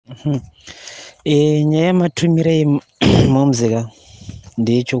Nyaya yematumire mumuzika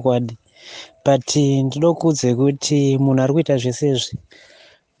ndeyechokwadi, but ndoda kuudza kuti munhu ari kuita zvese izvi.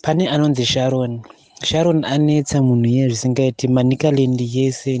 Pane anonzi Sharon anetsa munhu iye zvisingaiti. Manicaland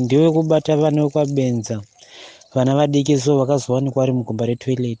yese ndewe kubata vana vekwabenza, vana vadiki so vakazowanikwa vari mugomba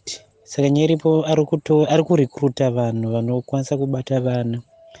retoilet. Saka nyaya iripo ari kurekruta vanhu vanokwanisa kubata vana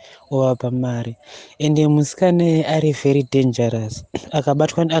ovapa mari, ende musikana ari very dangerous.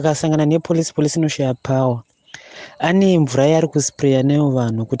 Akabatwa akasangana nepolisi inoshaya power. Ane mvura yaari kuspreya nayo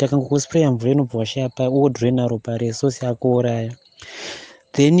vanhu kuti akangokuspreya mvura inobva washaya power wodhurena ropa resosi akuuraya.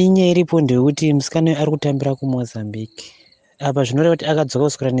 Then nyaya iripo ndeyekuti musikana ari kutambira kuMozambique. Apa zvinoreva kuti akadzoka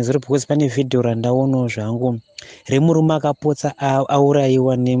kuswera nezuro because pane vhidhiyo randaunawo zvangu remurume akapotsa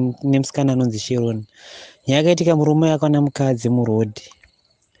aurayiwa nemusikana anonzi Sharon. Nyaya yakaitika murume akaona mukadzi murodhi,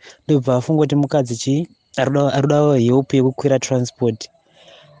 ndobva afunga kuti mukadzi arikuda help yekukwira transport.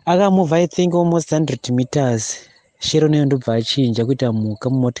 Akamuvha I think almost 100 meters. Sharon iyo ndobva achinja kuita mhuka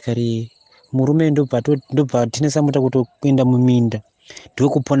mumotikari. Murume ndobva atinesa mota kuti kuenda muminda.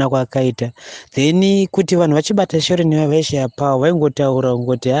 Ndokupona kwakaita. Then kuti vanhu vachibata Sharon vaishaya power, vaingotaura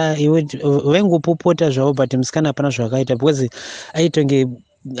ngoti vaingopopota zvavo, but musikana hapana zvakaita because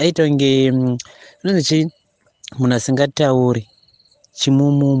aitonge unonzi munhu asingatauri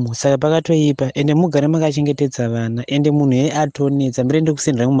chimumumu. Saka pakatoipa, ende mugare makachengetedza vana, ende munhu yeye atonetsa mirende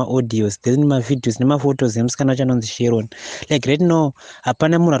kusendera mumaaudios, then mavidhios nemaphotos emusikana wacho anonzi Sharon. Like right now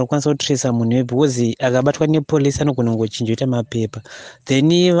hapana munhu ari kukwanisa kutresa munhu iye because akabatwa nepolisi anogona kungochinja kuita mapepa. Then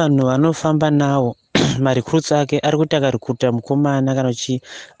vanhu vanofamba nawo marecruits ake ari kuti akarekruta mukomana kana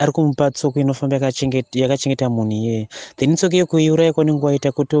ari kumupa tsoko inofamba yakachengeta munhu iyeye, then tsoko yekuiuraya kwanenge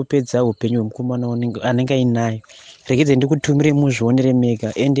waita kutopedza upenyu hwemukomana anenge ainayo. Regedze ndikutumire muzvionere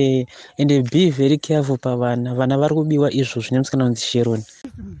mega, ende be very careful pavana. Vana vari kubiwa izvozvo nemusikana unzi Sharon.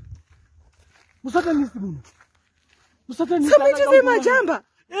 Musatanisi munhu. Musatanisi. Sabiti majamba.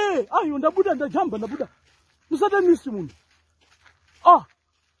 Ayo ndabuda. Musatanisi munhu.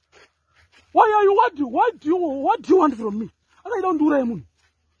 Why are you what do you want from me? I don't do that munhu.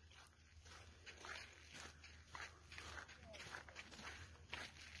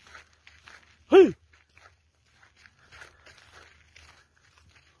 Hey.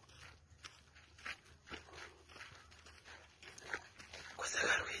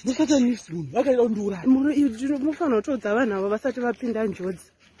 Musatanisi munhu. Vakaida kundura. Mufanira kutodza vanhu ava vasati vapinda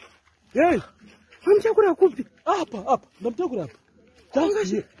njodzi. Hey. Vamutakura kupi? Apa. Ndamutakura apa.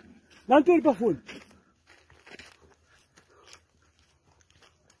 Tangashi. Nantori pa phone.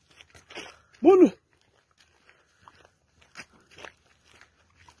 Munhu.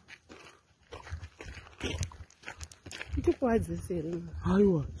 Ndikuwadzisira.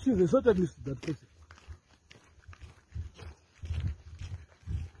 Aiwa, she's a satanist, that person.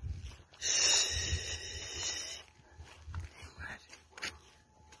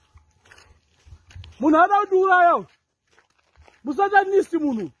 Munhu ada kundurayo. Musatanisi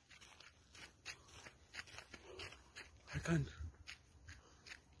munhu. I can't.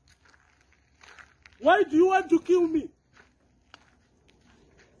 Why do you want to kill me?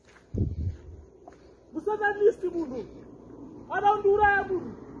 Musatanisi munhu. Ada kundurayo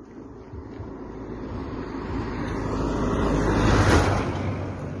munhu.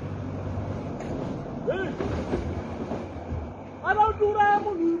 Hey. Ada kundurayo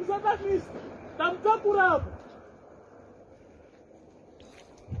munhu. Musatanisi. Ndamutakura apa.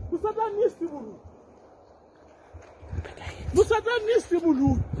 Musatanisi munhu. Musatanisi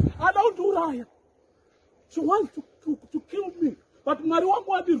munhu. Ada kunduraya. She wants to kill me. But Mwari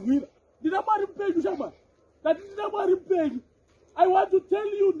wangu wadirwira. Ndina Mwari mpenyu shamba. Ndina Mwari mpenyu. I want to tell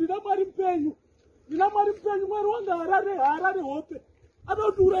you, ndina Mwari mpenyu. Ndina Mwari mpenyu. Mwari wangu harare hope. Ada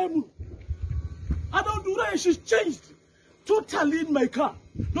kunduraya munhu. Ada kunduraya. She's changed totally in my car.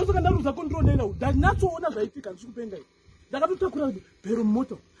 Ndosoka ndaruza control nena. Ndanyatsoona zvaitika ndikupenga iyi. Ndakatotakura bhero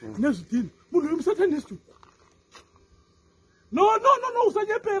moto nezvidhini. Munhu uyu musatanisi. No,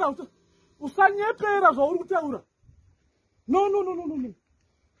 usanyepera. Usanyepera zvauri kutaura. No.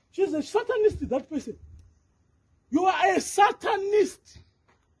 She's a satanist, that person. You are a satanist.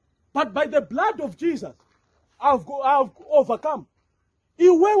 But by the blood of Jesus, I've overcome.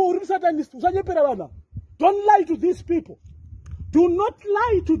 Iwe uri satanist. Usanyepera vana. Don't lie to these people. Do not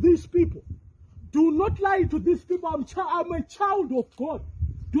lie to these people. Do not lie to these people. I'm a child of God.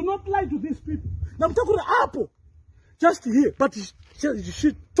 Do not lie to these people. Namtakura apple. Just here. But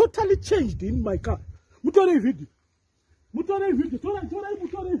she totally changed in my car. Mutore video. Mutore video.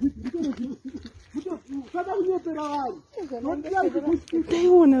 Mutore video. Kada unyepera wari. Don't lie to these people.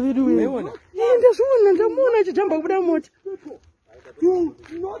 Ndaiona video wewe. Ndazviona ndamuona achijamba kubuda mota. Do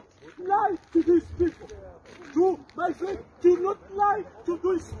not lie to these people. My friend, do not lie to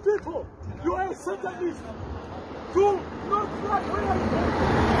these people. You are a Satanist. Do not lie. Where are you going?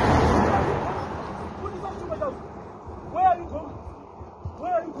 What is that to my house? Where are you going?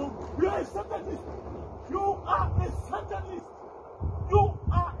 Where are you going? You are a Satanist. You are a Satanist. You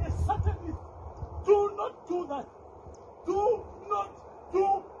are a Satanist. Do not do that. Do not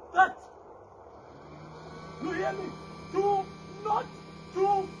do that. You hear me? Do not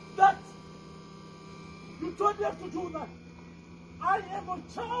do that. You don't have to do that. I am a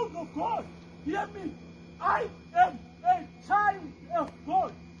child of God. Hear me? I am a child of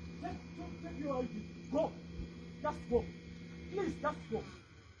God. Take your ID. Go. Just go. Please, just go.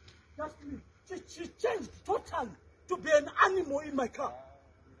 Just leave. She changed totally to be an animal in my car.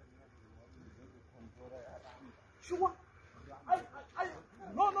 Sure.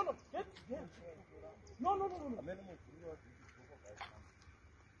 No. Get. No.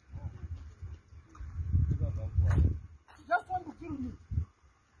 She just want to kill me.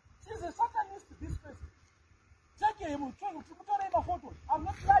 She's a Satanist, this person. Take him, put her in a photo. I'm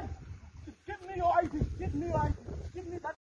not lying. Give me your ID. Give me your ID.